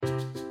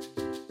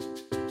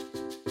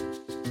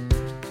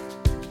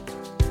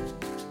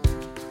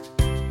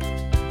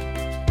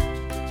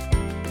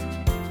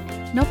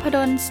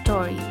Nopadon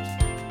Story.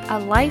 A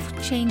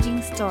life-changing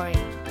story.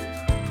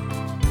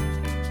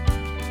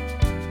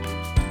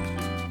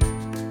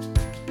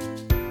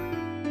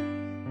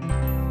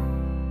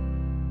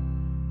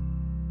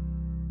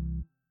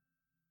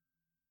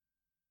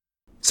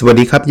สวัส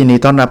ดีครับยินดี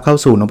ต้อนรับเข้า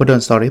สู่นพดล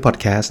Story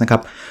Podcast นะครั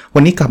บวั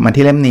นนี้กลับมา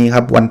ที่เล่มนี้ค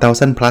รับ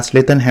 1000 plus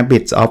little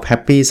habits of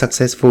happy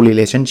successful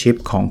relationship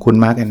ของคุณ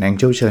Mark and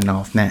Angel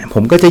Chernoff นะผ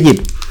มก็จะหยิบ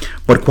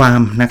บทความ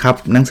นะครับ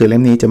หนังสือเล่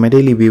มนี้จะไม่ได้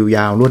รีวิวย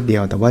าวรวดเดี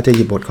ยวแต่ว่าจะห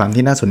ยิบบทความ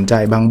ที่น่าสนใจ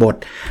บางบท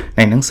ใ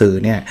นหนังสือ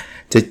เนี่ย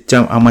จะ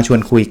เอามาชว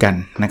นคุยกัน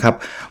นะครับ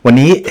วัน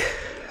นี้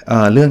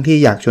เรื่องที่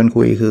อยากชวน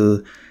คุยคือ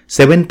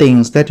 7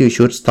 things that you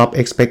should stop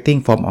expecting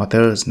from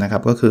authors นะครั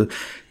บก็คือ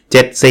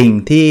7 สิ่ง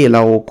ที่เร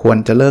าควร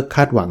จะเลิกค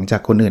าดหวังจา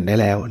กคนอื่นได้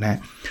แล้วนะ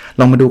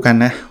ลองมาดูกัน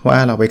นะว่า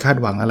เราไปคาด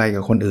หวังอะไร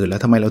กับคนอื่นแล้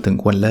วทำไมเราถึง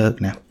ควรเลิก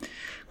นะ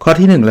ข้อ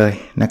ที่1เลย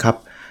นะครับ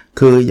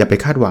คืออย่าไป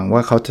คาดหวังว่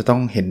าเขาจะต้อ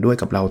งเห็นด้วย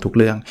กับเราทุก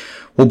เรื่อง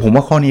ผม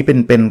ว่าข้อนี้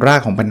เป็นราก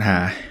ของปัญหา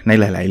ใน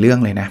หลายๆเรื่อง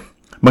เลยนะ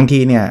บางที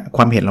เนี่ยค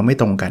วามเห็นเราไม่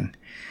ตรงกัน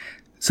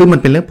ซึ่งมัน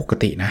เป็นเรื่องปก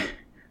ตินะ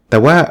แต่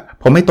ว่า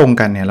พอไม่ตรง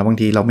กันเนี่ยเราบาง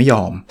ทีเราไม่ย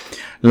อม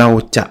เรา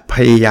จะพ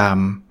ยายาม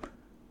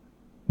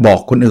บอ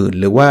กคนอื่น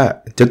หรือว่า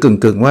จะ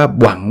กึ่งว่า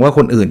หวังว่าค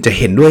นอื่นจะ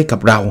เห็นด้วยกั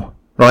บเรา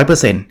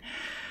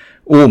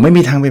 100% ไม่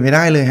มีทางเป็นไปไ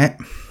ด้เลยฮะ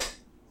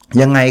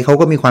ยังไงเขา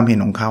ก็มีความเห็น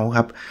ของเขาค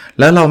รับ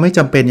แล้วเราไม่จ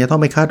ำเป็นจะต้อ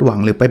งไปคาดหวัง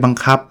หรือไปบัง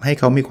คับให้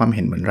เขามีความเ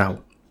ห็นเหมือนเรา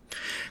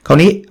คราว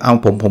นี้เอา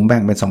ผมแบ่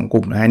งเป็น2ก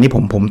ลุ่มนะอันนี้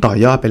ผมต่อ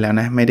ยอดไปแล้ว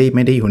นะไม่ไ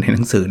ด้อยู่ในห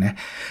นังสือนะ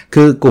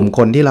คือกลุ่มค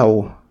นที่เรา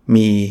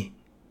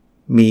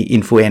มี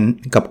influence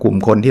กับกลุ่ม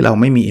คนที่เรา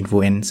ไม่มี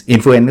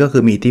influence ก็คื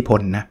อมีอิทธิพ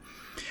ลนะ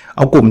เ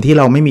อากลุ่มที่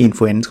เราไม่มี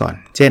influence ก่อน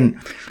เช่น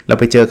เรา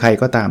ไปเจอใคร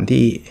ก็ตาม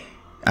ที่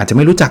อาจจะไ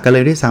ม่รู้จักกันเล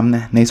ยด้วยซ้ำน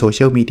ะในโซเ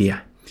ชียลมีเดีย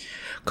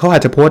เขาอา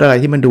จจะโพสอะไร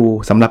ที่มันดู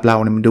สำหรับเรา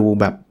เนี่ยมันดู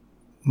แบบ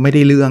ไม่ไ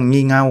ด้เรื่อง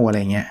งี่เง่าอะไร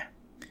เงี้ย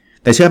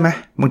แต่เชื่อไหม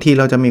บางที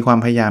เราจะมีความ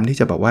พยายามที่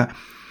จะแบบว่า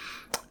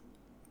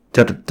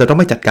จะต้อง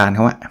ไปจัดการเข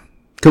าอะ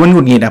คือมันห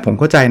งุดหงิดอะผม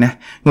เข้าใจนะ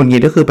หงุดหงิ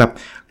ดก็คือแบบ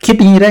คิด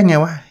อย่างนี้ได้ไง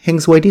วะเฮง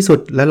ซวยที่สุด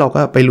แล้วเรา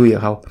ก็ไปลุยกั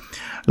บเขา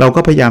เราก็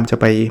พยายามจะ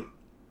ไป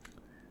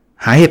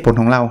หาเหตุผล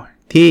ของเรา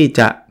ที่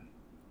จะ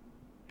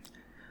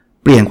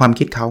เปลี่ยนความ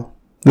คิดเขา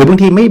หรือบาง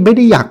ทีไม่ไ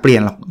ด้อยากเปลี่ย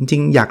นหรอกจริ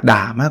งๆอยากด่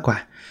ามากกว่า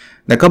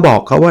แต่ก็บอก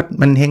เขาว่า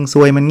มันเฮงซ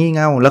วยมันงี่เ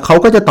ง่าแล้วเขา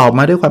ก็จะตอบม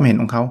าด้วยความเห็น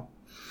ของเขา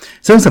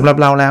ซึ่งสำหรับ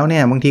เราแล้วเนี่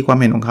ยบางทีความ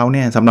เห็นของเขาเ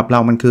นี่ยสำหรับเรา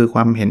มันคือคว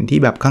ามเห็นที่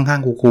แบบข้า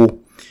งๆคู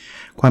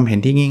ๆความเห็น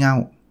ที่งี่เง่า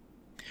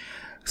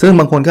ซึ่ง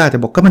บางคนก็อาจจะ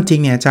บอกก็มันจริ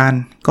งเนี่ยอาจาร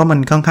ย์ก็มัน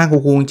ข้างๆ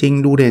คูๆจริง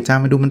ดูเดอาจาร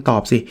ย์มาดูมันตอ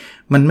บสิ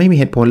มันไม่มี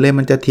เหตุผลเลย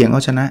มันจะเถียงเอ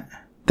าชนะ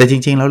แต่จ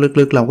ริงๆแล้ว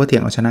ลึกๆเราก็เถีย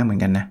งเอาชนะเหมือน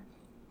กันนะ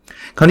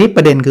คราวนี้ป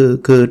ระเด็น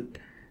คือ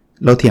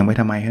เราเถียงไป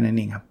ทำไมแค่นั้นเ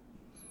องครับ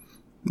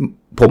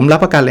ผมรับ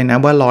ประกันเลยนะ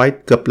ว่า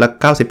100เกือบละ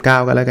99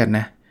ก็แล้วกันน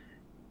ะ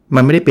มั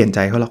นไม่ได้เปลี่ยนใจ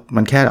เขาหรอก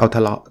มันแค่เอาท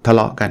ะเล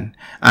าะกัน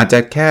อาจจะ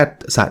แค่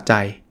สะใจ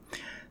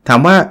ถาม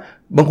ว่า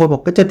บางคนบอ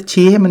กก็จะ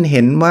ชี้ให้มันเ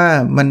ห็นว่า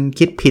มัน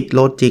คิดผิดโ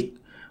ลจิก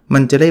มั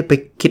นจะได้ไป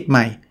คิดให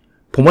ม่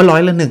ผมว่า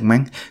100 ละ 1มั้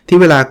งที่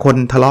เวลาคน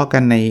ทะเลาะกั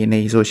นใน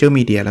โซเชียล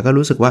มีเดียแล้วก็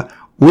รู้สึกว่า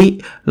อุ๊ย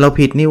เรา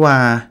ผิดนี่ว่า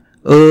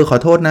ขอ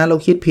โทษนะเรา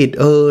คิดผิด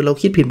เรา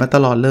คิดผิดมาต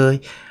ลอดเลย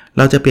เ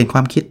ราจะเปลี่ยนคว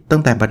ามคิดตั้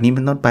งแต่บัดนี้เ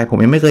ป็นต้นไปผม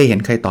ยังไม่เคยเห็น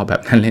ใครตอบแบ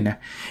บนั้นเลยนะ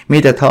มี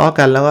แต่ทะเลาะ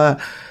กันแล้วว่า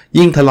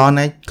ยิ่งทะเลาะ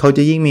นะเขาจ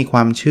ะยิ่งมีคว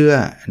ามเชื่อ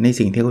ใน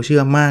สิ่งที่เขาเชื่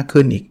อมาก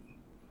ขึ้นอีก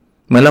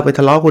เหมือนเราไปท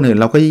ะเลาะคนอื่น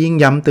เราก็ยิ่ง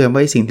ย้ำเตือนว่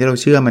าสิ่งที่เรา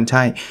เชื่อมันใ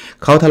ช่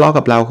เขาทะเลาะ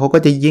กับเราเขาก็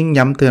จะยิ่ง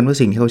ย้ำเตือนว่า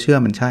สิ่งที่เขาเชื่อ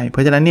มันใช่เพร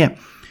าะฉะนั้นเนี่ย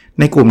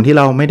ในกลุ่มที่เ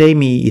ราไม่ได้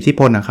มีอิทธิพ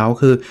ลกับเขา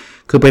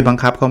คือไปบัง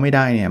คับเขาไม่ไ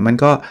ด้เนี่ยมัน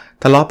ก็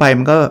ทะเลาะไป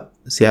มันก็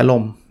เสียล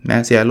มนะ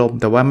เสียลม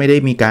แต่ว่าไม่ได้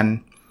มีการ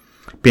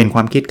เปลี่ยนคว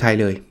ามคิดใคร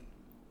เลย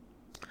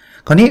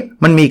คราวนี้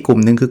มันมีกลุ่ม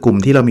หนึ่งคือกลุ่ม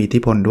ที่เรามีอิทธิ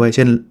พลด้วยเ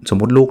ช่นสม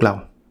มุติลูกเร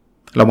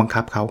าบัง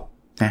คับเขา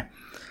นะ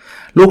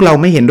ลูกเรา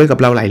ไม่เห็นด้วยกับ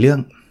เราหลายเรื่อง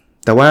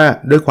แต่ว่า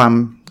ด้วยความ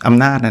อ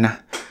ำนาจนะ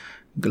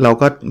เรา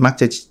ก็มัก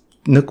จะ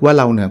นึกว่า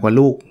เราเหนือกว่า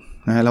ลูก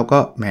นะเราก็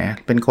แหม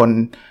เป็นคน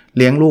เ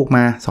ลี้ยงลูกม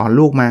าสอน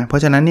ลูกมาเพรา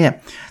ะฉะนั้นเนี่ย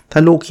ถ้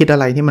าลูกคิดอะ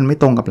ไรที่มันไม่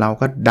ตรงกับเรา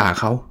ก็ด่า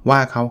เขาว่า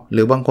เขาห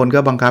รือบางคนก็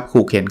บังคับ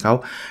ขู่เข็นเขา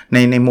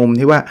ในมุม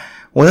ที่ว่า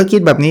โอ้ถ้าคิ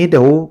ดแบบนี้เ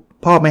ดี๋ยว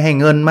พ่อไม่ให้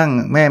เงินมั่ง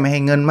แม่ไม่ใ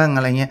ห้เงินมั่งอ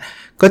ะไรเงี้ย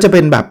ก็จะเ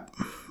ป็นแบ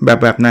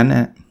บนั้นน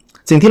ะ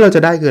สิ่งที่เราจ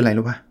ะได้คืออะไร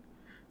รู้ป่ะ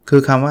คื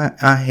อคำว่า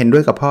เห็นด้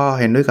วยกับพ่อ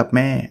เห็นด้วยกับแ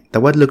ม่แต่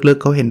ว่าลึก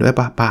ๆเขาเห็นด้วยเ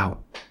ปล่า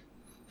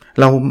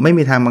เราไม่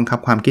มีทางบังคับ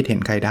ความคิดเห็น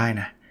ใครได้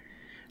นะ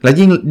แล้ว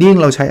ยิ่ง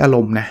เราใช้อาร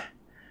มณ์นะ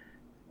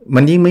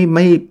มันยิ่งไ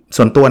ม่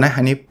ส่วนตัวนะ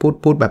อันนี้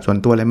พูดแบบส่วน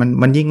ตัวเลย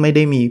มันยิ่งไม่ไ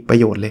ด้มีประ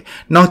โยชน์เลย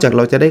นอกจากเ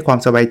ราจะได้ความ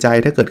สบายใจ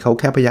ถ้าเกิดเขา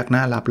แค่พยักหน้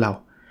ารับเรา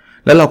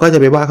แล้วเราก็จะ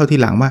ไปว่าเขาที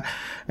หลังว่า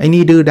ไอ้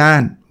นี่ดื้อด้า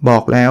นบอ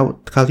กแล้ว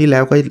คราวที่แล้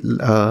วก็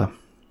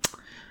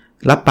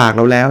รับปากเ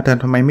ราแล้วแต่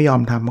ทำไมไม่ยอ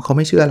มทำเขาไ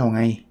ม่เชื่อเราไ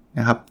ง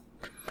นะครับ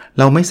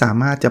เราไม่สา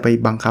มารถจะไป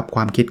บังคับคว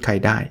ามคิดใคร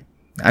ได้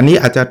อันนี้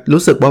อาจจะ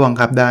รู้สึกว่าบัง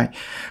คับได้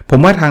ผม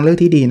ว่าทางเลือก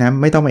ที่ดีนะ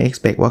ไม่ต้องไป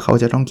expect ว่าเขา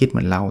จะต้องคิดเห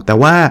มือนเราแต่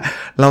ว่า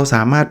เราส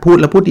ามารถ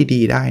พูด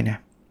ดีๆได้นะ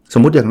ส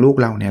มมุติอย่างลูก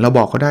เราเนี่ยเราบ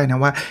อกเขาได้นะ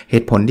ว่าเห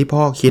ตุผลที่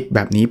พ่อคิดแบ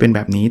บนี้เป็นแบ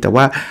บนี้แต่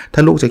ว่าถ้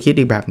าลูกจะคิด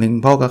อีกแบบนึง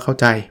พ่อก็เข้า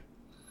ใจ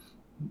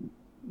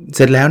เส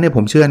ร็จแล้วเนี่ยผ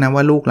มเชื่อนะ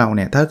ว่าลูกเราเ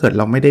นี่ยถ้าเกิดเ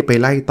ราไม่ได้ไป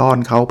ไล่ต้อน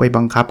เขาไป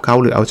บังคับเขา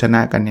หรือเอาชน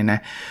ะกันเนี่ยนะ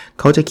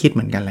เขาจะคิดเห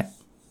มือนกันแหละ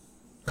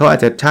เขาอา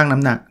จจะชั่งน้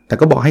ำหนักแต่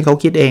ก็บอกให้เขา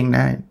คิดเองน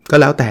ะก็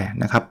แล้วแต่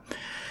นะครับ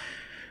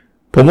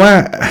ผมว่า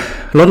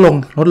ลด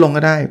ลง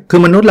ก็ได้คื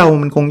อมนุษย์เรา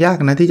มันคงยาก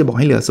นะที่จะบอก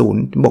ให้เหลือ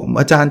0บอก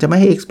อาจารย์จะไม่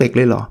ให้ expect เ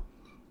ลยเหรอ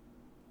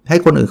ให้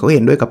คนอื่นเขาเ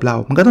ห็นด้วยกับเรา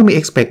มันก็ต้องมี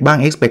expect บ้าง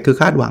expect คือ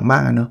คาดหวังบ้า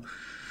งเนาะ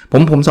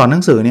ผมสอนห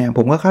นังสือเนี่ยผ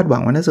มก็คาดหวั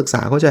งว่านักศึกษ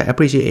าเขาจะ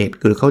appreciate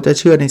หรือเขาจะ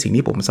เชื่อในสิ่ง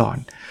ที่ผมสอน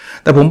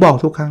แต่ผมบอก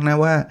ทุกครั้งนะ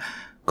ว่า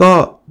ก็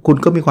คุณ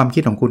ก็มีความคิ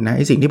ดของคุณนะไ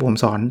อ้สิ่งที่ผม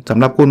สอนสำ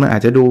หรับคุณมันอา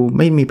จจะดูไ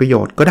ม่มีประโย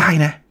ชน์ก็ได้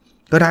นะ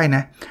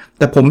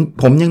แต่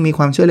ผมยังมีค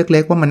วามเชื่อเล็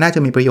กๆว่ามันน่าจะ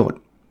มีประโยชน์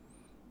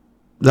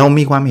เรา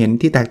มีความเห็น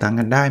ที่แตกต่าง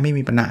กันได้ไม่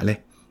มีปัญหาเลย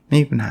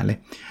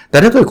แต่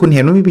ถ้าเกิดคุณเ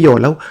ห็นว่ามีประโยช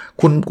น์แล้ว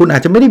คุณอา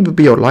จจะไม่ได้มีป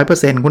ระโยชน์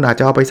 100% คุณอาจ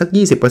จะเอาไปสัก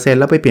 20%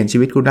 แล้วไปเปลี่ยนชี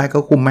วิตคุณได้ก็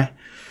คุ้มไหม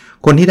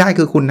คนที่ได้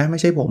คือคุณนะไม่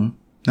ใช่ผม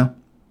เนาะ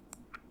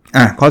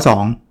ข้อ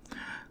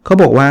2เขา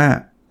บอกว่า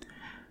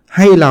ใ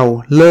ห้เรา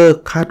เลิก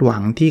คาดหวั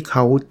งที่เข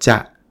าจะ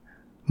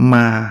ม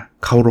า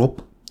เคารพ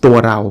ตัว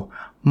เรา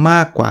ม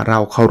ากกว่าเรา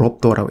เคารพ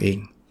ตัวเราเอง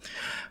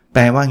แป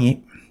ลว่างี้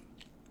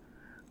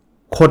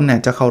คนเนี่ย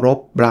จะเคารพ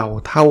เรา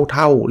เ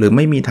ท่าหรือไ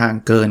ม่มีทาง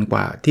เกินก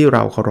ว่าที่เร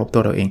าเคารพตั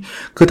วเราเอง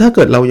คือถ้าเ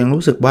กิดเรายัง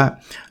รู้สึกว่า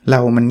เร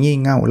ามันงี่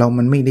เง่าเรา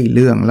มันไม่ได้เ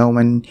รื่องเรา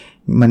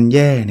มันแ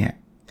ย่เนี่ย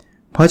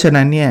เพราะฉะ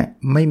นั้นเนี่ย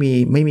ไม่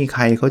มีใค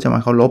รเขาจะมา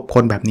เคารพค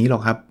นแบบนี้หรอ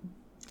กครับ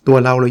ตัว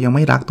เรายังไ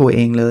ม่รักตัวเอ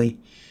งเลย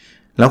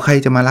แล้วใคร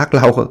จะมารักเ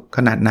ราข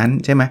นาดนั้น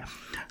ใช่ไหม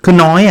คือ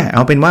น้อยเอ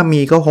าเป็นว่า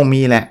มีก็คง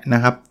มีแหละน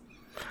ะครับ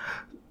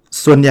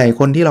ส่วนใหญ่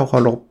คนที่เราเคา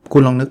รพคุ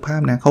ณลองนึกภา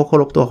พนะเขาเคา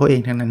รพตัวเขาเอ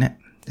งทั้งนั้นนะ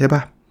ใช่ป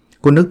ะ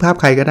คุณนึกภาพ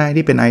ใครก็ได้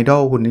ที่เป็นไอดอ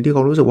ลคุณที่เข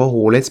ารู้สึกว่าโห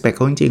เรสเพคเ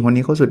ขาจริงๆคน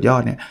นี้เขาสุดยอ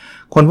ดเนี่ย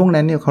คนพวก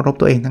นั้นเนี่ยเคารพ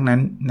ตัวเองทั้งนั้น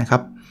นะครั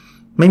บ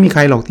ไม่มีใค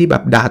รหรอกที่แบ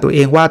บด่าตัวเอ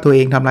งว่าตัวเอ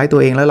งทำร้ายตั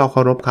วเองแล้วเราเค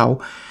ารพเขา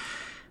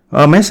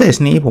เมสเสจ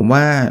นี้ผม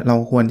ว่าเรา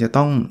ควรจะ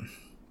ต้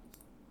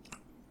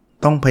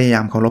องพยายา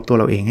มเคารพตัว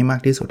เราเองให้มา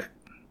กที่สุด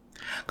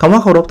คำว่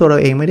าเคารพตัวเรา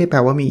เองไม่ได้แปล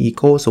ว่ามีอี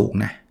โก้สูง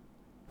นะ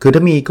คือถ้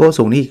ามีอีโก้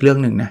สูงนี่อีกเรื่อง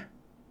นึงนะ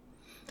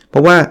เพร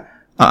าะว่า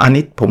อัน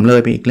นี้ผมเลย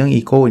ไปอีกเรื่อง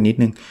อีโก้อีกนิด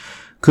นึง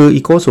คือ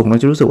อีโก้สูงเรา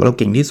จะรู้สึกว่าเรา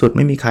เก่งที่สุดไ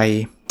ม่มีใคร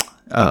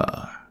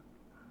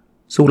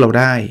สู้เรา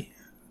ได้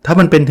ถ้า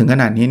มันเป็นถึงข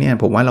นาดนี้เนี่ย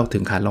ผมว่าเราถึ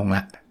งขาลงล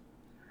ะ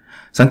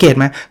สังเกตไ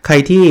หมใคร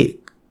ที่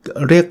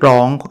เรียกร้อ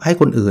งให้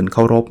คนอื่นเค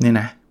ารพเนี่ย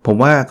นะผม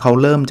ว่าเขา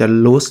เริ่มจะ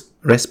lose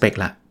respect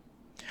ละ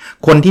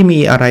คนที่มี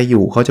อะไรอ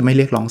ยู่เขาจะไม่เ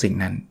รียกร้องสิ่ง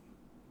นั้น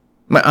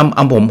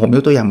ผมย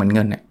กตัวอย่างเหมือนเ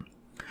งินเนี่ย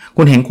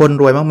คุณเห็นคน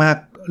รวยมาก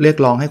ๆเรียก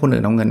ร้องให้คน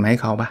อื่นเอาเงินมาให้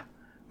เขาปะ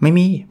ไม่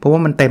มีเพราะว่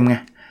ามันเต็มไง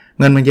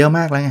เงินมันเยอะม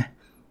ากแล้วไง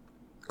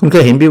คุณเค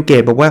ยเห็นบิลเก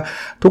ตบอกว่า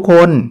ทุกค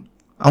น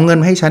เอาเงิน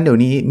มาให้ฉันเดี๋ยว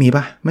นี้มีป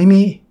ะไม่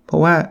มีเพรา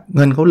ะว่าเ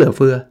งินเขาเหลือเ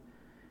ฟือ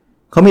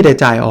เขามีแต่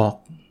จ่ายออก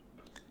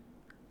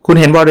คุณ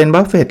เห็นวอร์เรน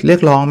บัฟเฟตต์เรีย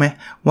กร้องไหม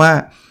ว่า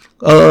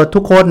ทุ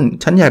กคน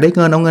ฉันอยากได้เ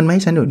งินเอาเงินมาใ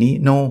ห้ฉันเดี๋ยวนี้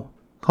no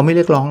เขาไม่เ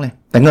รียกร้องเลย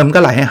แต่เงินก็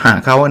ไหลให้หา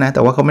เขานะแ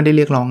ต่ว่าเขาไม่ได้เ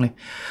รียกร้องเลย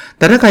แ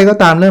ต่ถ้าใครก็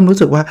ตามเริ่มรู้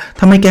สึกว่า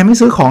ทำไมแกไม่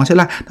ซื้อของฉัน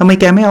ล่ะทำไม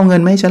แกไม่เอาเงิ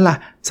นมาให้ฉันล่ะ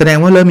แสดง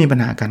ว่าเริ่มมีปัญ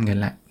หาการเงิน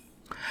แล้ว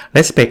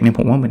respect เนี่ยผ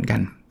มว่าเหมือนกัน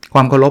คว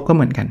ามเคารพก็เ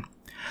หมือนกัน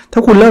ถ้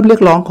าคุณเริ่มเรีย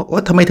กร้องว่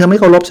าทำไมเธอไม่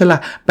เคารพฉันล่ะ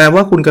แปลว่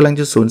าคุณกำลัง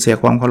จะสูญเสีย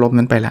ความเคารพ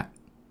นั้นไปละ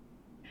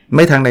ไ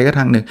ม่ทางใดก็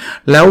ทางหนึ่ง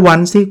แล้ววัน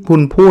ที่คุ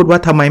ณพูดว่า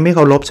ทำไมไม่เค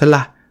ารพฉัน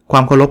ล่ะควา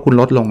มเคารพคุณ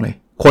ลดลงเลย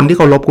คนที่เ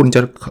คารพคุณจ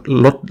ะ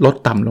ลด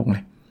ต่ำลงเล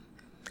ย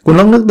คุณ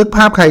ลองนึกภ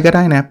าพใครก็ไ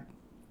ด้นะ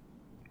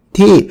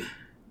ที่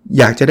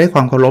อยากจะได้คว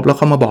ามเคารพแล้วเ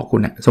ขามาบอกคุ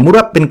ณนะสมมุติ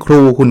ว่าเป็นครู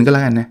คุณก็แล้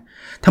วกันนะ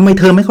ทำไม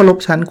เธอไม่เคารพ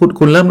ฉัน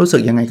คุณเริ่มรู้สึ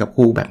กยังไงกับค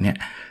รูแบบเนี้ย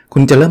คุ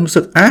ณจะเริ่มรู้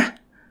สึก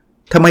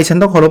ทำไมฉัน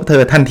ต้องเคารพเธ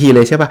อทันทีเล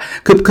ยใช่ป่ะ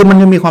คือมัน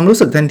จะมีความรู้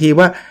สึกทันที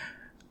ว่า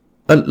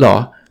เหรอ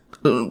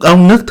เอา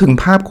นึกถึง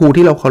ภาพครู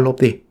ที่เราเคารพ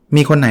ดิ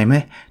มีคนไหนไหม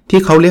ที่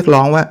เขาเรียกร้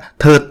องว่า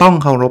เธอต้อง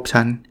เคารพ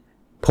ฉัน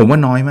ผมว่า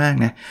น้อยมาก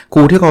นะค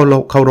รูที่เขา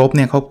เคารพเ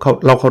นี่ย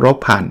เราเคารพ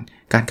ผ่าน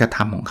การกระท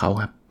ำของเขา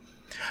ครับ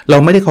เรา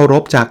ไม่ได้เคาร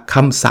พจากค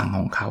ำสั่งข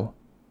องเขา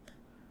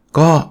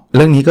ก็เ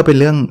รื่องนี้ก็เป็น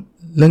เ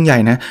รื่องใหญ่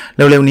นะเ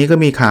ร็วๆนี้ก็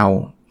มีข่าว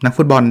นัก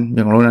ฟุตบอลอ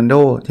ย่างโรนัลโด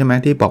ใช่ไหม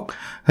ที่บอก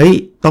เฮ้ย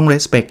ต้อง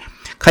respect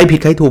ใครผิด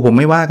ใครถูกผม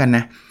ไม่ว่ากันน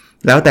ะ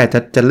แล้วแต่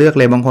จะเลือก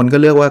เลยบางคนก็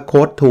เลือกว่าโ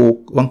ค้ชถูก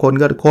บางคน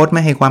ก็โค้ชไ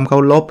ม่ให้ความเคา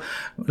รพ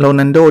โร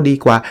นัลโดดี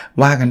กว่า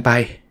ว่ากันไป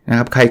นะค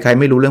รับใคร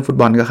ไม่รู้เรื่องฟุต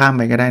บอลก็ข้ามไ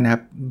ปก็ได้นะครั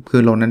บคื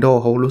อโรนัลโด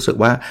เขารู้สึก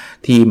ว่า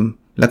ทีม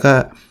แล้วก็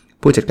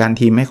ผู้จัดการ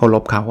ทีมไม่เคาร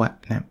พเขาอะ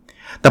นะ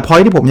แต่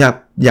point ที่ผมอ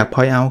ยาก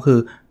point out คือ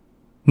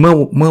เ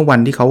มื่อวัน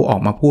ที่เขาออ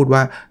กมาพูดว่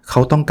าเขา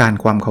ต้องการ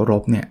ความเคาร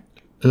พเนี่ย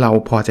เรา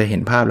พอจะเห็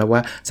นภาพแล้วว่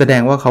าแสด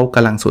งว่าเขาก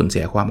ำลังสูญเ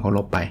สียความเคาร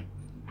พไป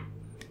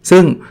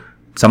ซึ่ง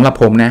สำหรับ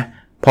ผมนะ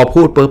พอ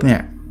พูดปุ๊บเนี่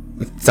ย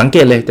สังเก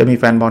ตเลยจะมี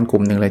แฟนบอลก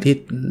ลุ่มหนึ่งเลยที่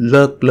เ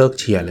ลิก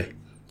เชียร์เลย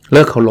เ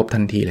ลิกเคารพทั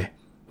นทีเลย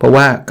เพราะ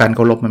ว่าการเค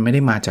ารพมันไม่ไ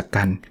ด้มาจากก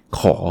าร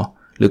ขอ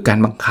หรือการ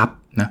บังคับ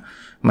นะ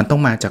มันต้อ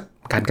งมาจาก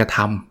การกระท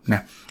ำน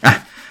ะ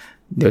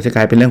เดี๋ยวจะก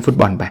ลายเป็นเรื่องฟุต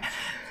บอลไป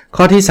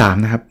ข้อที่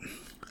3นะครับ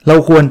เรา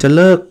ควรจะเ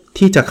ลิก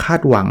ที่จะคา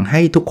ดหวังใ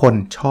ห้ทุกคน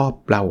ชอบ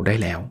เราได้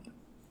แล้ว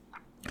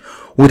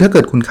ถ้าเ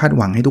กิดคุณคาดห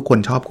วังให้ทุกคน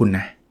ชอบคุณน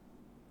ะ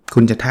คุ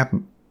ณจะแทบ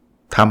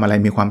ทำอะไร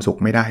มีความสุข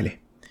ไม่ได้เลย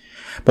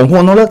ผมค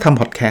งต้องเลิกท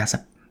ำพอดแคสต์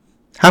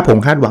ถ้าผม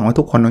คาดหวังว่า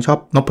ทุกคนต้องชอบ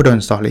นพดล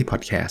สตอรี่พอ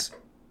ดแคสต์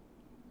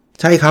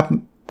ใช่ครับ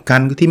กา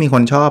รที่มีค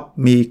นชอบ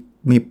มี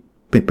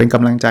เป็นก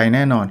ำลังใจแ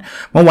น่นอน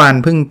เมื่อวาน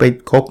เพิ่งไป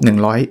ครบ100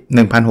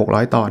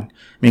 1,600 ตอน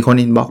มีคน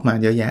อินบ็อกซ์มา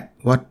เยอะแยะ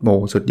ว่าโห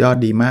สุดยอด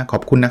ดีมากขอ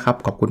บคุณนะครับ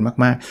ขอบคุณ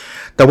มาก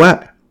ๆแต่ว่า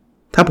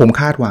ถ้าผม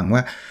คาดหวังว่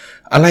า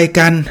อะไร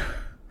กัน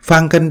ฟั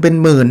งกันเป็น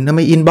หมื่นทำไม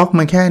อินบ็อกซ์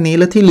มาแค่นี้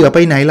แล้วที่เหลือไป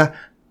ไหนล่ะ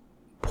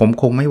ผม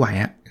คงไม่ไหว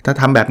อะถ้า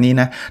ทำแบบนี้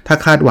นะถ้า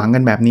คาดหวังกั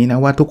นแบบนี้นะ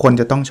ว่าทุกคน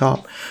จะต้องชอบ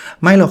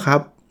ไม่หรอกครับ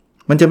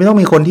มันจะไม่ต้อง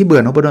มีคนที่เบื่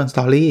อนพดลส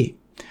ตอรี่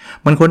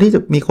มันคนที่จะ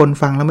มีคน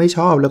ฟังแล้วไม่ช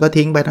อบแล้วก็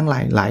ทิ้งไปทั้ง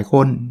หลายค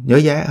นเยอ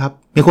ะแยะครับ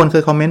มีคนเค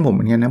ยคอมเมนต์ผมเห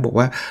มือนกันนะบอก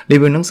ว่ารี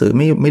วิวหนังสือ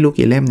ไม่รู้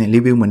กี่เล่มเนี่ยรี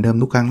วิวเหมือนเดิม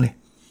ทุกครั้งเลย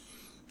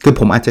คือ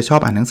ผมอาจจะชอบ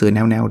อ่านหนังสือแน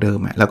วเดิม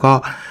แล้วก็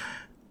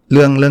เ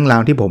รื่องรา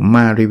วที่ผมม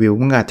ารีวิว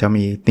มันอาจจะ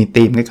มี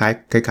ธีมค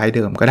ล้ายเ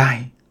ดิมก็ได้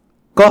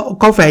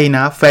ก็แฟร์น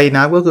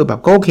ะก็คือแบบ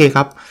ก็โอเคค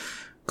รับ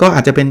ก็อ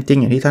าจจะเป็นจริง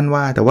อย่างที่ท่าน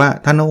ว่าแต่ว่า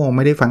ท่านคงไ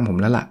ม่ได้ฟังผม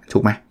แล้วล่ะถู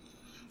กไหม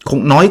คง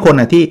น้อยคน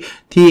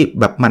ที่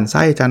แบบหมั่นไ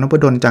ส้อาจารย์นพ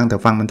ดลจังแต่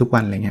ฟังมันทุกวั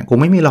นอะไรเงี้ยคง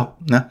ไม่มีหรอก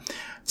นะ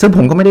ซึ่งผ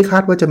มก็ไม่ได้คา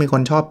ดว่าจะมีค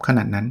นชอบขน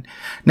าดนั้น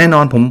แน่นอ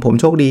นผม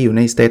โชคดีอยู่ใ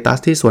นสเตตัส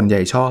ที่ส่วนให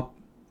ญ่ชอบ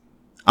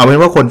เอาเป็น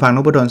ว่าคนฟังน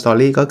พดลสตอ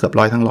รี่ก็เกือบ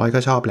100ทั้ง100ก็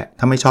ชอบแหละ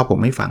ถ้าไม่ชอบผม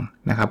ไม่ฟัง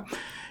นะครับ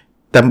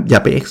แต่อย่า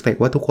ไป expect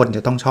ว่าทุกคนจ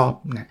ะต้องชอบ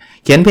นะ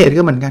เขียนเพจ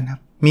ก็เหมือนกันครับ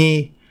มี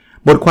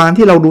บทความ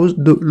ที่เรา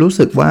รู้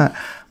สึกว่า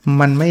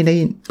มันไม่ได้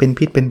เป็น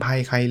พิษเป็นภัย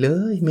ใครเล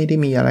ยไม่ได้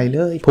มีอะไรเล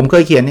ยผมเค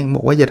ยเขียนเองบ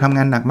อกว่าอย่าทำง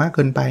านหนักมากเ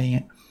กินไปเ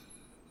งี้ย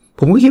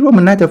ผมก็คิดว่า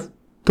มันน่าจะ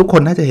ทุกค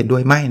นน่าจะเห็นด้ว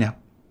ยไม่นะ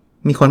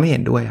มีคนไม่เห็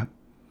นด้วยครับ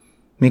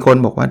มีคน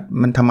บอกว่า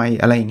มันทำไม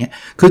อะไรอย่างเงี้ย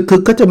คือ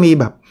ก็จะมี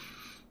แบบ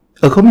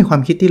เขามีควา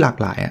มคิดที่หลาก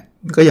หลาย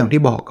ก็อย่าง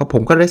ที่บอกก็ผ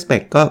มก็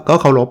respect ก็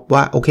เคารพ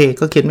ว่าโอเค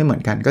ก็คิดไม่เหมือ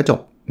นกันก็จบ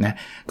นะ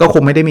ก็ค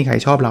งไม่ได้มีใคร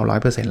ชอบเรา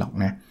 100% หรอก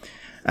นะ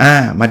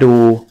มาดู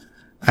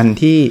อัน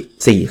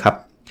ที่4ครับ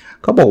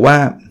เขาบอกว่า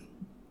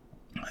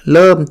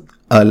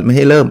ไม่ใ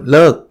ช่เ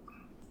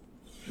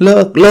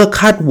ลิก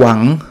คาดหวัง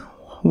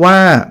ว่า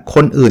ค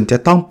นอื่นจะ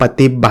ต้องป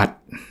ฏิบัติ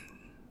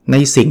ใน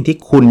สิ่งที่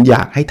คุณอย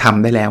ากให้ท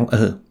ำได้แล้ว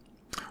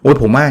โอ้ย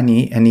ผมว่าอัน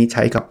นี้ใ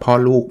ช้กับพ่อ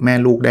ลูกแม่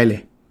ลูกได้เล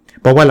ย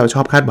เพราะว่าเราช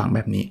อบคาดหวังแบ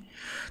บนี้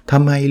ทำ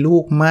ไมลู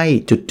กไม่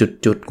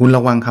จุดคุณร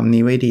ะวังคำ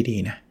นี้ไว้ดี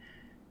ๆนะ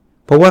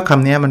เพราะว่าค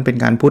ำนี้มันเป็น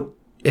การพูด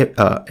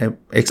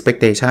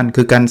expectation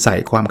คือการใส่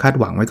ความคาด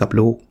หวังไว้กับ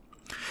ลูก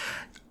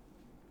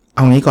เอ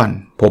างี้ก่อน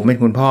ผมเป็น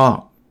คุณพ่อ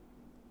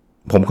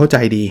ผมเข้าใจ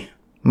ดี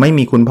ไม่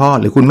มีคุณพ่อ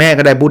หรือคุณแม่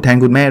ก็ได้พูดแทน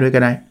คุณแม่ด้วยก็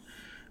ได้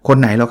คน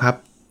ไหนหรอกครับ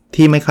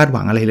ที่ไม่คาดห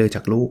วังอะไรเลยจ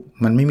ากลูก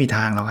มันไม่มีท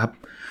างหรอกครับ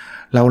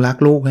เรารัก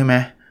ลูกใช่ไหม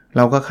เ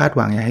ราก็คาดห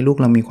วังอยากให้ลูก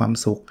เรามีความ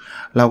สุข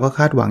เราก็ค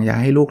าดหวังอยาก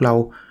ให้ลูกเรา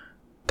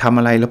ทำ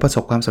อะไรแล้วประส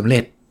บความสำเร็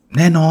จ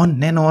แน่นอ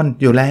น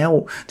อยู่แล้ว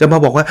จะมา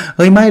บอกว่าเ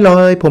ฮ้ยไม่เล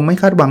ยผมไม่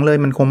คาดหวังเลย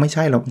มันคงไม่ใ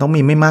ช่หรอกต้อง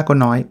มีไม่มากก็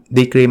น้อย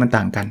ดีกรีมัน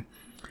ต่างกัน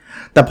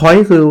แต่พอย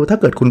ต์คือถ้า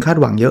เกิดคุณคาด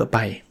หวังเยอะไป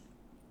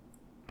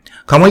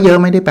คำว่าเยอะ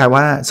ไม่ได้แปล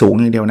ว่าสูง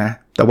อย่างเดียวนะ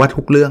แต่ว่า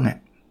ทุกเรื่อง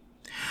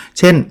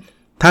เช่น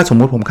ถ้าสม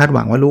มุติผมคาดห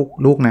วังว่า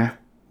ลูกนะ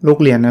ลูก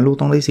เรียนนะลูก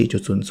ต้องได้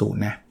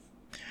 4.00 นะ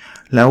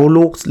แล้ว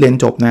ลูกเรียน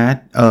จบนะ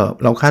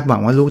เราคาดหวั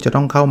งว่าลูกจะ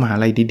ต้องเข้ามหา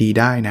ลัยดีๆ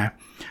ได้นะ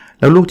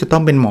แล้วลูกจะต้อ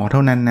งเป็นหมอเท่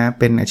านั้นนะ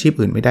เป็นอาชีพ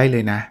อื่นไม่ได้เล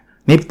ยนะ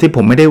นี่ที่ผ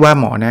มไม่ได้ว่า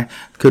หมอนะ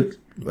คือ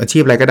อาชี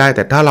พอะไรก็ได้แ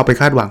ต่ถ้าเราไป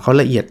คาดหวังเขา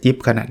ละเอียดยิบ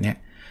ขนาดเนี้ย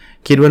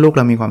คิดว่าลูกเ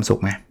รามีความสุข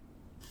ไหม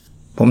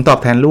ผมตอบ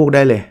แทนลูกไ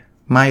ด้เลย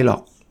ไม่หรอ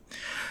ก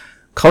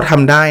เขาท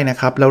ำได้นะ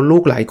ครับแล้วลู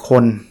กหลายค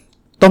น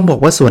ต้องบอก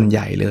ว่าส่วนให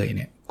ญ่เลยเ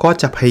นี่ยก็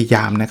จะพยาย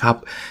ามนะครับ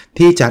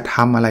ที่จะท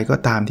ำอะไรก็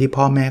ตามที่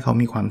พ่อแม่เขา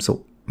มีความสุข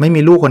ไม่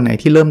มีลูกคนไหน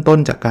ที่เริ่มต้น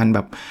จากการแบ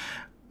บ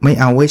ไม่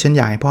เอาไว้ฉันอ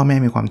ยากให้พ่อแม่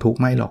มีความทุกข์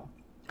ไม่หรอก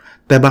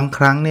แต่บางค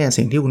รั้งเนี่ย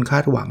สิ่งที่คุณคา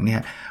ดหวังเนี่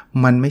ย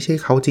มันไม่ใช่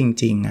เขาจ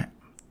ริง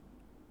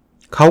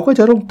ๆเขาก็จ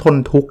ะต้องทน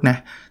ทุกข์นะ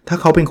ถ้า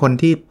เขาเป็นคน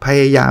ที่พ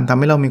ยายามทำ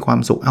ให้เรามีความ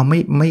สุขเอา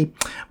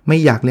ไม่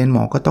อยากเรียนหม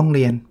อก็ต้องเ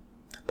รียน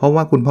เพราะ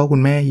ว่าคุณพ่อคุ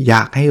ณแม่อย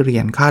ากให้เรี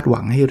ยนคาดหวั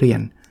งให้เรีย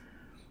น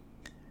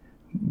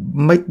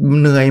ไม่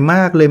เหนื่อยม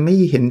ากเลยไม่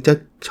เห็นจะ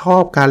ชอ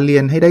บการเรีย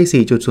นให้ได้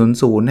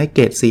 4.00 ให้เก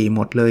รด 4 ห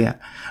มดเลย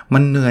มั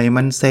นเหนื่อย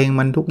มันเซ็ง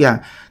มันทุกอย่าง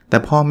แต่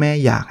พ่อแม่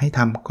อยากให้ท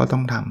ำก็ต้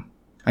องท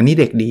ำอันนี้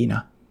เด็กดีเนา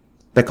ะ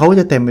แต่เขา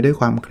จะเต็มไปด้วย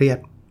ความเครียด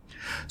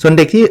ส่วนเ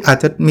ด็กที่อาจ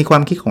จะมีควา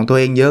มคิดของตัว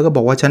เองเยอะก็บ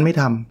อกว่าฉันไม่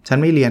ทำฉัน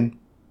ไม่เรียน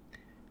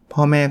พ่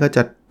อแม่ก็จ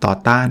ะต่อ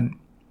ต้าน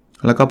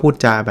แล้วก็พูด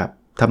จาแบบ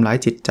ทำร้าย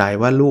จิตใจ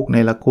ว่าลูกใน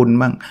ละคุณ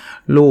บ้าง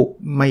ลูก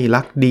ไม่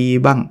รักดี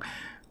บ้าง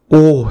โ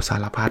อ้สา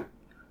รพัด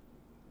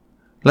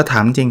แล้วถา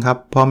มจริงครับ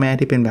พ่อแม่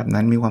ที่เป็นแบบ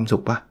นั้นมีความสุ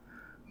ขปะ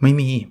ไม่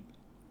มี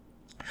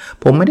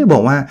ผมไม่ได้บอ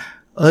กว่า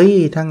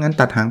ถ้างั้น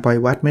ตัดหางปล่อย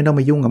วัดไม่ต้องไ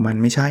ปยุ่งกับมัน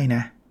ไม่ใช่น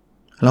ะ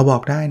เราบอ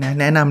กได้นะ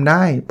แนะนำไ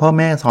ด้พ่อแ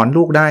ม่สอน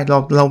ลูกได้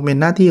เราเป็น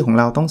หน้าที่ของ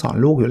เราต้องสอน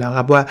ลูกอยู่แล้วค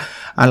รับว่า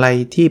อะไร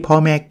ที่พ่อ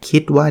แม่คิ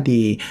ดว่า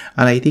ดี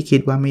อะไรที่คิ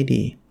ดว่าไม่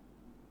ดี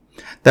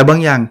แต่บาง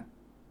อย่าง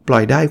ปล่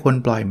อยได้ควร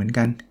ปล่อยเหมือน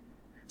กัน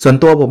ส่วน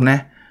ตัวผมนะ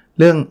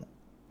เรื่อง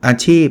อา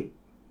ชีพ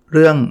เ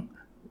รื่อง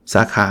ส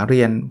าขาเ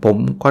รียนผม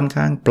ค่อน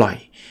ข้างปล่อย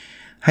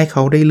ให้เข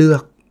าได้เลือ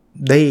ก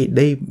ไ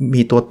ด้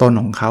มีตัวตน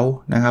ของเขา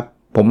นะครับ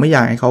ผมไม่อย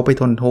ากให้เขาไป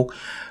ทนทุกข์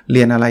เ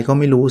รียนอะไรก็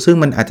ไม่รู้ซึ่ง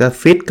มันอาจจะ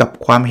ฟิตกับ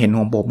ความเห็นข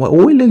องผมว่าโ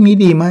อ้ยเรื่องนี้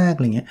ดีมากอ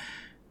ะไรเงี้ย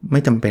ไม่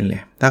จำเป็นเล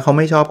ยถ้าเขาไ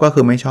ม่ชอบก็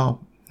คือไม่ชอบ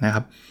นะค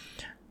รับ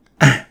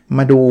ม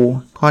าดู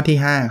ข้อที่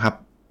5ครับ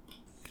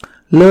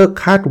เลิก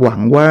คาดหวัง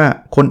ว่า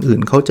คนอื่น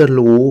เขาจะ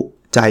รู้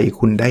ใจ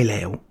คุณได้แ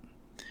ล้ว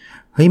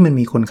เฮ้ยมัน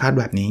มีคนคาด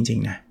แบบนี้จริ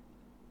งๆนะ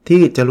ที่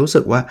จะรู้สึ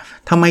กว่า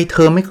ทำไมเธ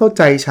อไม่เข้าใ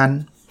จฉัน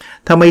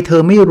ทำไมเธ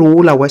อไม่รู้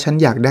ล่ะว่าฉัน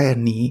อยากได้อั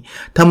นนี้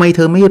ทำไมเธ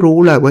อไม่รู้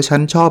ล่ะว่าฉั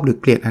นชอบหรือ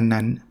เกลียดอัน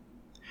นั้น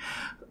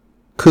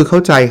คือเข้า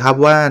ใจครับ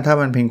ว่าถ้า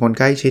มันเป็นคน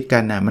ใกล้ชิดกั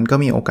นนะมันก็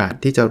มีโอกาส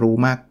ที่จะรู้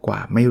มากกว่า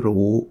ไม่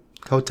รู้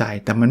เข้าใจ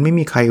แต่มันไม่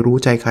มีใครรู้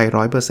ใจใคร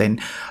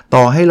 100%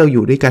 ต่อให้เราอ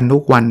ยู่ด้วยกันทุ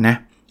กวันนะ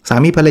สา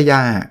มีภรรยา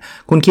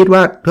คุณคิดว่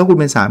าถ้าคุณ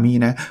เป็นสามี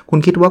นะคุณ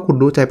คิดว่าคุณ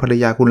รู้ใจภรร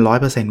ยาคุณ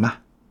 100% ป่ะ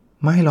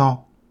ไม่หรอก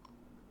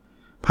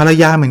ภรร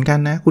ยาเหมือนกัน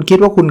นะคุณคิด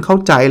ว่าคุณเข้า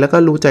ใจแล้วก็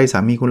รู้ใจสา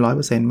มีคุณ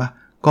 100% ป่ะ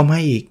ก็ไม่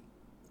อีก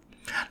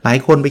หลาย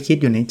คนไปคิด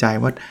อยู่ในใจ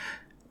ว่า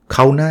เข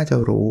าน่าจะ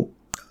รู้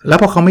แล้ว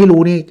พอเขาไม่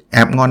รู้นี่แอ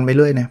บงอนไป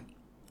เรื่อยนะ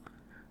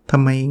ทำ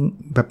ไม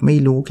แบบไม่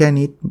รู้แค่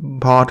นี้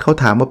พอเขา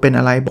ถามว่าเป็น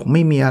อะไรบอกไ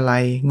ม่มีอะไร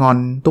งอน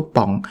ตุ๊บ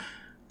ป่อง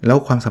แล้ว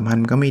ความสัมพัน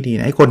ธ์ก็ไม่ดี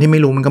นะไอ้คนที่ไม่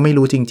รู้มันก็ไม่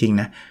รู้จริง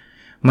ๆนะ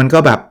มันก็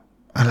แบบ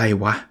อะไร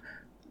วะ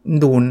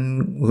ดู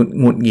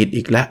หงุดหงิด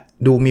อีกแล้ว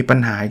ดูมีปัญ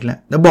หาอีกแล้ว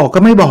แล้วบอกก็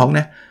ไม่บอกน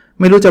ะ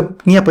ไม่รู้จะ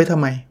เงียบไว้ทำ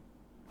ไม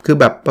คือ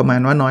แบบประมาณ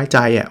ว่าน้อยใจ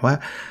อะว่า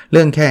เ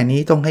รื่องแค่นี้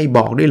ต้องให้บ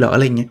อกด้วยเหรออะ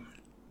ไรเงี้ย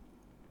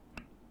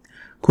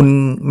คุณ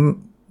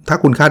ถ้า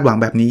คุณคาดหวัง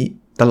แบบนี้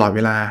ตลอดเว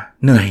ลา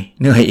เหนื่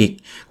อยอีก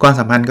ความ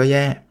สัมพันธ์ก็แ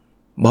ย่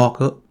บอกเ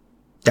ถอะ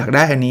อยากไ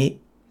ด้อันนี้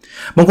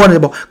บางคนอาจจ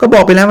ะบอกก็บ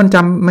อกไปแล้วมันจ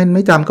ำไ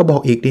ม่จำก็บอ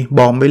กอีกดิบ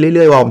อกไปเ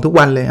รื่อยๆบอกทุก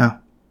วันเลย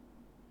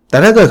แต่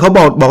ถ้าเกิดเขา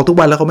บอกทุก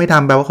วันแล้วเขาไม่ท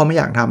ำแปลว่าเขาไม่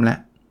อยากทำแล้ว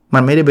มั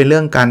นไม่ได้เป็นเรื่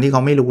องการที่เข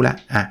าไม่รู้แล้ว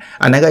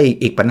อันนั้นก็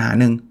อีกปัญหา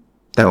นึง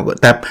แ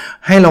ต่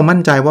ให้เรามั่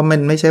นใจว่ามั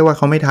นไม่ใช่ว่าเ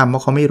ขาไม่ทำเพรา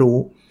ะเขาไม่รู้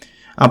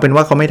เอาเป็น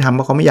ว่าเขาไม่ทำเพ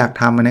ราะเขาไม่อยาก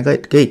ทำอันนั้น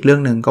ก็อีกเรื่อ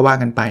งนึงก็ว่า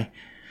กันไป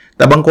แ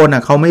ต่บางคน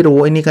เขาไม่รู้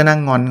ไอ้นี่ก็นั่ง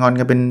งอน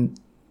กันเ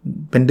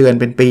ป็นเดือน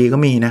เป็นปีก็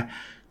มีนะ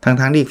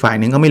ทั้งที่อีกฝ่าย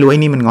นึงก็ไม่รู้ไอ้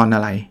นี่มันงอนอ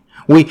ะไร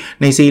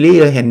ในซีรีส์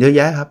เราเห็นเยอะแ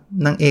ยะครับ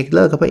นางเอกเ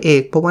ลิกกับพระเอ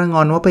กเพราะว่าง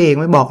อนว่าพระเอก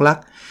ไม่บอกรัก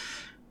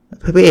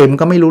พระเอกมัน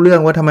ก็ไม่รู้เรื่อ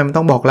งว่าทำไมมัน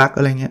ต้องบอกรักอ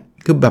ะไรเงี้ย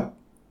คือแบบ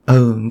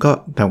ก็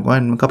แต่ว่า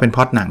มันก็เป็นพ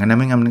ล็อตหนังนะไ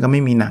ม่งั้นมันก็ไ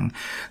ม่มีหนัง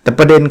แต่ป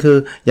ระเด็นคือ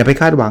อย่าไป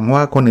คาดหวังว่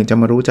าคนอื่นจะ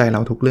มารู้ใจเร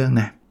าทุกเรื่อง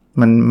นะ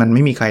มันไ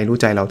ม่มีใครรู้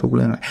ใจเราทุกเ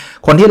รื่อง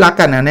คนที่รัก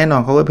กันนะแน่นอ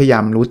นเขาก็พยายา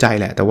มรู้ใจ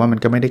แหละแต่ว่ามัน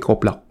ก็ไม่ได้ครบ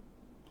หรอก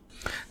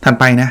ถัด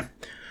ไปนะ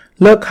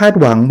เลิกคาด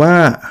หวังว่า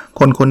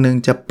คนนึง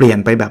จะเปลี่ยน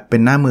ไปแบบเป็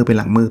นหน้ามือเป็น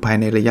หลังมือภาย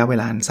ในระยะเว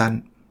ลาอันสั้น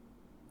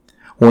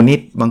โหนิด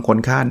บางคน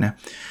คาดนะ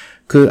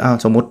คือ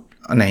สมมติ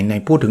ไหน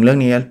พูดถึงเรื่อง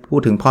นี้พู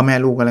ดถึงพ่อแม่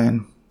ลูกก็แล้วกัน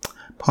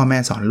พ่อแม่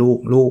สอนลูก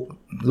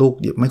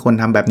ไม่ควร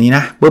ทำแบบนี้น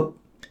ะปุ๊บ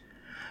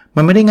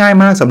มันไม่ได้ง่าย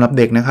มากสำหรับ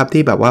เด็กนะครับ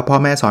ที่แบบว่าพ่อ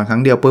แม่สอนครั้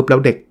งเดียวปุ๊บแล้ว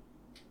เด็ก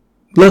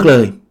เลิกเล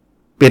ย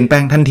เปลี่ยนแปล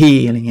งทันที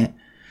อะไรเงี้ย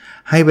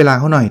ให้เวลา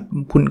เขาหน่อย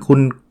คุณ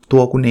ตั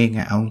วคุณเอง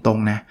เอาตรง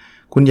ๆนะ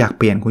คุณอยาก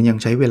เปลี่ยนคุณยัง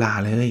ใช้เวลา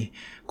เลย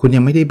คุณยั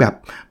งไม่ได้แบบ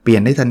เปลี่ย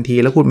นได้ทันที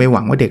แล้วคุณไม่ห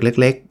วังว่าเด็ก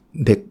เล็ก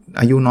ๆเด็ก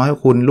อายุน้อยกว่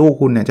าคุณลูก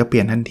คุณเนี่ยจะเป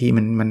ลี่ยนทันที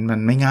มัน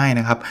ไม่ง่าย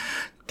นะครับ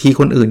ที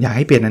คนอื่นอยากใ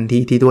ห้เปลี่ยนทันที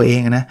ทีตัวเอง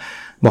นะ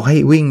บอกให้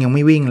วิ่งยังไ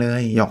ม่วิ่งเล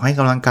ยอยากให้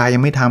กำลังกายยั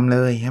งไม่ทำเล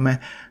ยใช่ไหม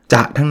จ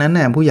ะทั้งนั้น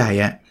น่ะผู้ใหญ่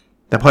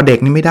แต่พอเด็ก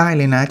นี่ไม่ได้เ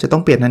ลยนะจะต้อ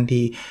งเปลี่ยนทัน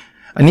ที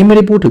อันนี้ไม่ไ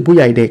ด้พูดถึงผู้ใ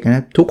หญ่เด็กน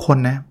ะทุกคน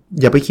นะ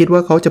อย่าไปคิดว่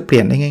าเขาจะเปลี่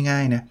ยนได้ง่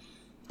ายๆนะ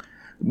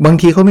บาง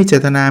ทีเขามีเจ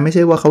ตนาไม่ใ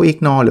ช่ว่าเขาอิก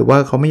นอร์หรือว่า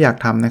เขาไม่อยาก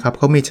ทำนะครับเ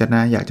ขามีเจตน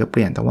าอยากจะเป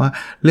ลี่ยนแต่ว่า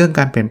เรื่องก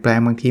ารเปลี่ยนแปลง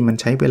บางทีมัน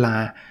ใช้เวลา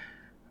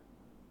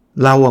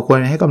เราควร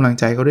ให้กำลัง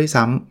ใจเขาด้วย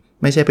ซ้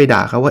ำไม่ใช่ไปด่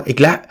าเขาว่าอีก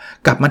แล้ว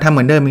กลับมาทำเห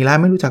มือนเดิมอีกแล้ว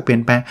ไม่รู้จักเปลี่ย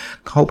นแปลง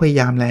เขาพยา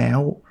ยามแล้ว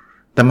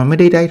แต่มันไม่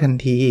ได้ทัน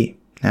ที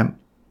นะ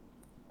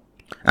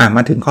ม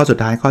าถึงข้อสุด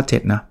ท้ายข้อ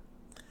7นะ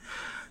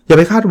อย่า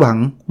ไปคาดหวัง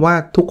ว่า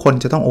ทุกคน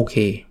จะต้องโอเค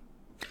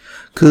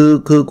คือ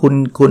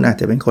คุณอาจ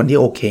จะเป็นคนที่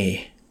โอเค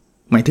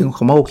หมายถึงค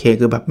ำว่าโอเค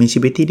คือแบบมีชี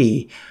วิตที่ดี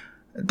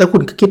แต่คุ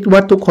ณคิดว่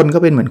าทุกคนก็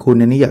เป็นเหมือนคุณ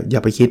นี่อย่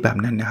าไปคิดแบบ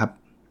นั้นนะครับ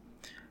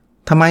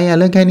ทำไม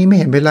เรื่องแค่นี้ไม่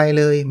เห็นเป็นไร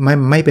เลย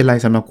ไม่เป็นไร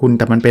สำหรับคุณแ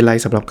ต่มันเป็นไร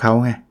สำหรับเขา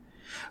ไง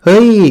เ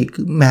ฮ้ย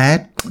แหม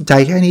ใจ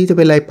แค่นี้จะเ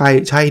ป็นไรไป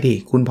ใช่ดิ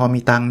คุณพอมี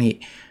ตังค์นี่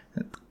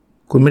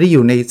คุณไม่ได้อ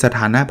ยู่ในสถ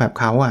านะแบบ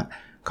เขา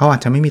เขาอา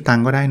จจะไม่มีตัง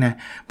ค์ก็ได้นะ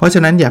เพราะฉ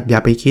ะนั้นอย่า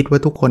ไปคิดว่า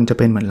ทุกคนจะ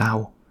เป็นเหมือนเรา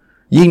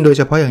ยิ่งโดยเ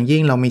ฉพาะอย่างยิ่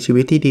งเรามีชี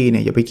วิตที่ดีเนี่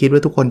ยอย่าไปคิดว่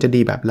าทุกคนจะ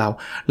ดีแบบเรา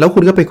แล้วคุ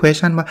ณก็ไป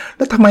question ว่าแ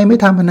ล้วทำไมไม่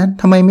ทำอันนั้น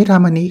ทำไมไม่ท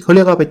ำอันนี้เขาเ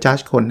รียกว่าไป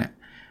judge คน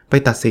ไป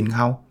ตัดสินเข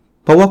า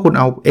เพราะว่าคุณ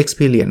เอา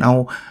experience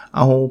เ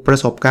อาประ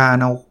สบการ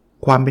ณ์เอา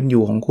ความเป็นอ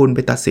ยู่ของคุณไป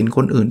ตัดสินค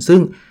นอื่นซึ่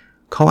ง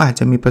เขาอาจ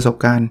จะมีประสบ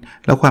การณ์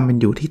และความเป็น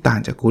อยู่ที่ต่าง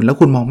จากคุณแล้ว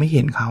คุณมองไม่เ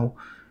ห็นเขา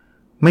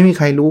ไม่มีใ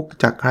ครรู้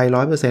จากใคร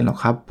 100% หรอก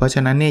ครับเพราะฉ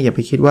ะนั้นเนี่ยอย่าไป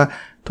คิดว่า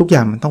ทุกอย่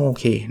างมันต้องโอ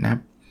เคนะครับ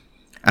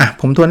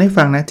ผมทวนให้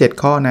ฟังนะ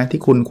7ข้อนะ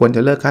ที่คุณควรจ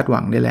ะเลิกคาดหวั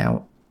งได้แล้ว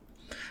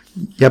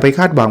อย่าไปค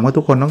าดหวังว่า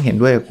ทุกคนต้องเห็น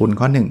ด้วยกับคุณ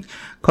ข้อ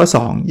1ข้อ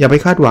2อย่าไป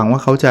คาดหวังว่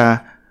าเขาจะ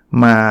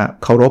มา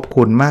เคารพ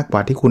คุณมากกว่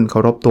าที่คุณเคา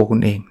รพตัวคุณ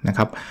เองนะค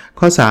รับ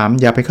ข้อ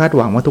3อย่าไปคาดห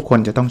วังว่าทุกคน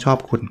จะต้องชอบ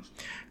คุณ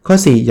ข้อ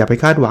4อย่าไป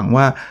คาดหวัง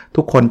ว่า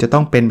ทุกคนจะต้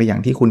องเป็นไปอย่า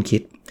งที่คุณคิ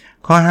ด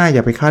ข้อ5อ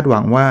ย่าไปคาดหวั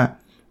งว่า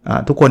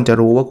ทุกคนจะ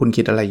รู้ว่าคุณ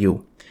คิดอะไรอยู่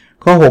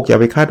ข้อ6อย่า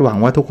ไปคาดหวัง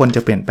ว่าทุกคนจ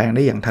ะเปลี่ยนแปลงไ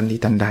ด้อย่างทันที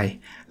ทันใด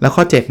แล้วข้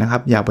อ7นะครั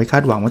บอย่าไปคา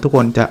ดหวังว่าทุกค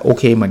นจะโอ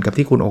เคเหมือนกับ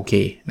ที่คุณโอเค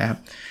นะครับ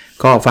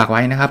ก็ฝากไ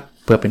ว้นะครับ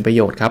เพื่อเป็นประโ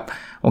ยชน์ครับ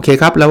โอเค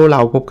ครับแล้วเร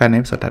าพบกันใน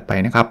ตอนถัดไป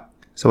นะครับ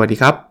สวัสดี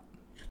ครับ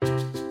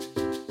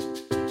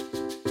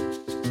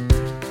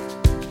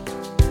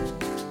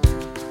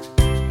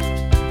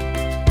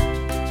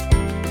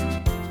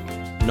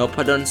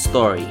Nopadon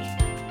Story,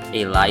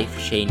 a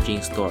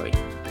life-changing story.